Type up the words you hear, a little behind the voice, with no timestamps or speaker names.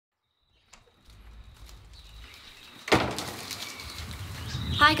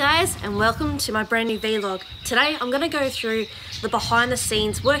Hi guys, and welcome to my brand new vlog. Today I'm going to go through the behind the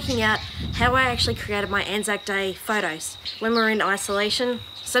scenes working out how I actually created my ANZAC Day photos. When we're in isolation,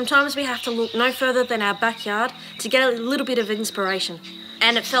 sometimes we have to look no further than our backyard to get a little bit of inspiration.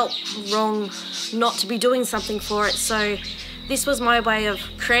 And it felt wrong not to be doing something for it, so this was my way of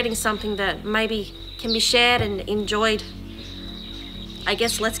creating something that maybe can be shared and enjoyed. I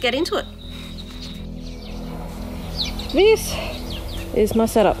guess let's get into it. This is my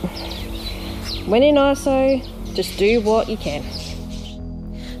setup. When in ISO, just do what you can.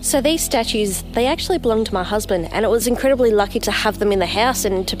 So these statues, they actually belong to my husband, and it was incredibly lucky to have them in the house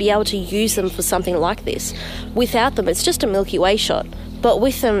and to be able to use them for something like this. Without them, it's just a Milky Way shot, but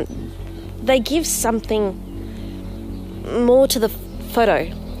with them, they give something more to the photo,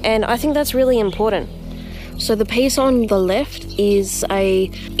 and I think that's really important. So the piece on the left is a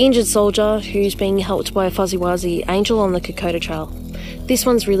injured soldier who's being helped by a fuzzy wuzzy angel on the Kokoda Trail. This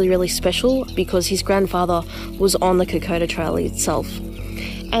one's really special because his grandfather was on the Kokoda Trail itself.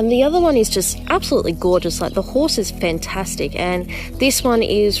 And the other one is just absolutely gorgeous. Like, the horse is fantastic, and this one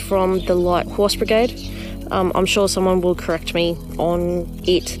is from the Light Horse Brigade. I'm sure someone will correct me on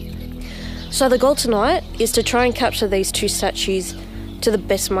it. So the goal tonight is to try and capture these two statues to the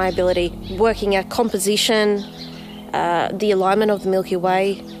best of my ability, working out composition, the alignment of the Milky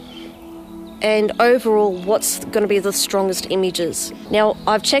Way, and overall what's going to be the strongest images. Now,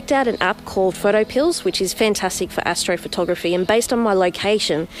 I've checked out an app called PhotoPills, which is fantastic for astrophotography, and based on my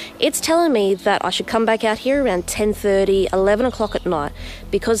location, it's telling me that I should come back out here around 10:30, 11 o'clock at night,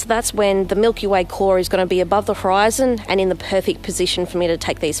 because that's when the Milky Way core is going to be above the horizon and in the perfect position for me to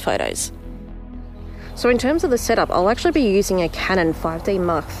take these photos. So in terms of the setup, I'll actually be using a Canon 5D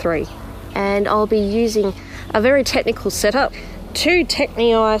Mark III, and I'll be using a very technical setup. Two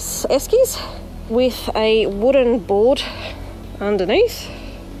Techni-Ice Eskies with a wooden board underneath,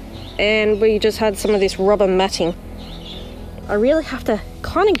 and we just had some of this rubber matting. I really have to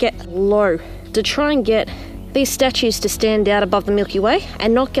kind of get low to try and get these statues to stand out above the Milky Way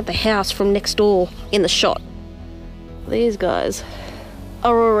and not get the house from next door in the shot. These guys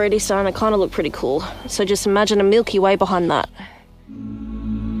are already starting to kind of look pretty cool, so just imagine a Milky Way behind that.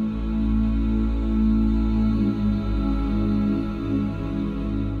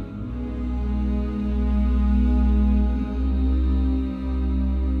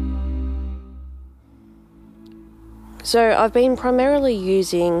 So I've been primarily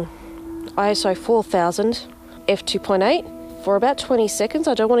using ISO 4000 f2.8 for about 20 seconds.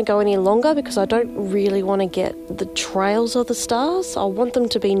 I don't want to go any longer because I don't really want to get the trails of the stars. I want them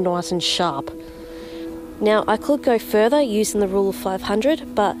to be nice and sharp. Now, I could go further using the rule of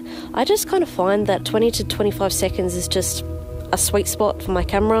 500, but I just kind of find that 20 to 25 seconds is just a sweet spot for my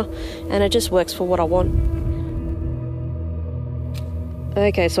camera, and it just works for what I want.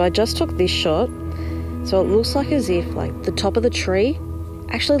 Okay, so I just took this shot. So it looks like as if like the top of the tree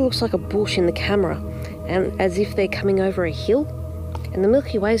actually looks like a bush in the camera, and as if they're coming over a hill, and the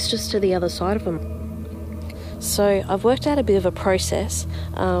Milky Way is just to the other side of them. So I've worked out a bit of a process.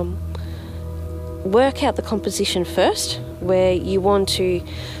 Work out the composition first, where you want to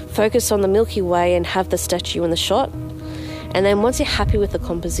focus on the Milky Way and have the statue in the shot, and then once you're happy with the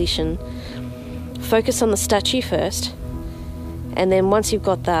composition, focus on the statue first, and then once you've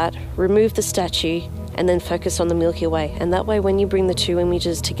got that, remove the statue and then focus on the Milky Way. And that way, when you bring the two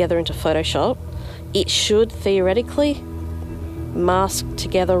images together into Photoshop, it should theoretically mask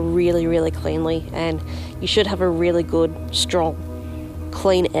together really cleanly, and you should have a really good, strong,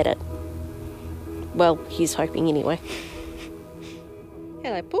 clean edit. Well, he's hoping anyway.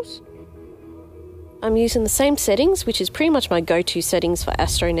 Hello, puss. I'm using the same settings, which is pretty much my go-to settings for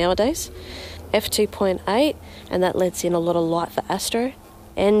astro nowadays. f2.8, and that lets in a lot of light for astro.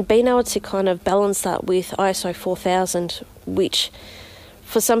 And being able to kind of balance that with ISO 4000, which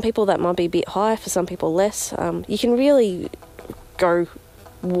for some people that might be a bit high, for some people less. You can really go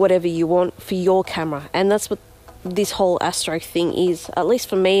whatever you want for your camera, and that's what this whole astro thing is, at least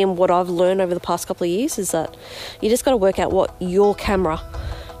for me, and what I've learned over the past couple of years is that you just got to work out what your camera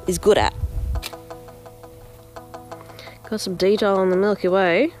is good at. Got some detail on the Milky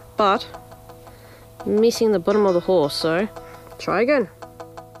Way, but missing the bottom of the horse, so try again.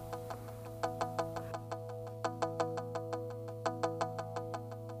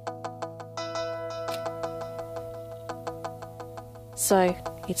 So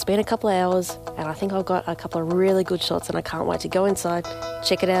it's been a couple of hours, and I think I've got a couple of really good shots, and I can't wait to go inside,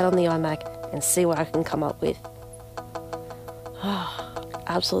 check it out on the iMac, and see what I can come up with. Oh,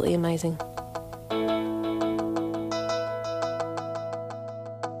 absolutely amazing.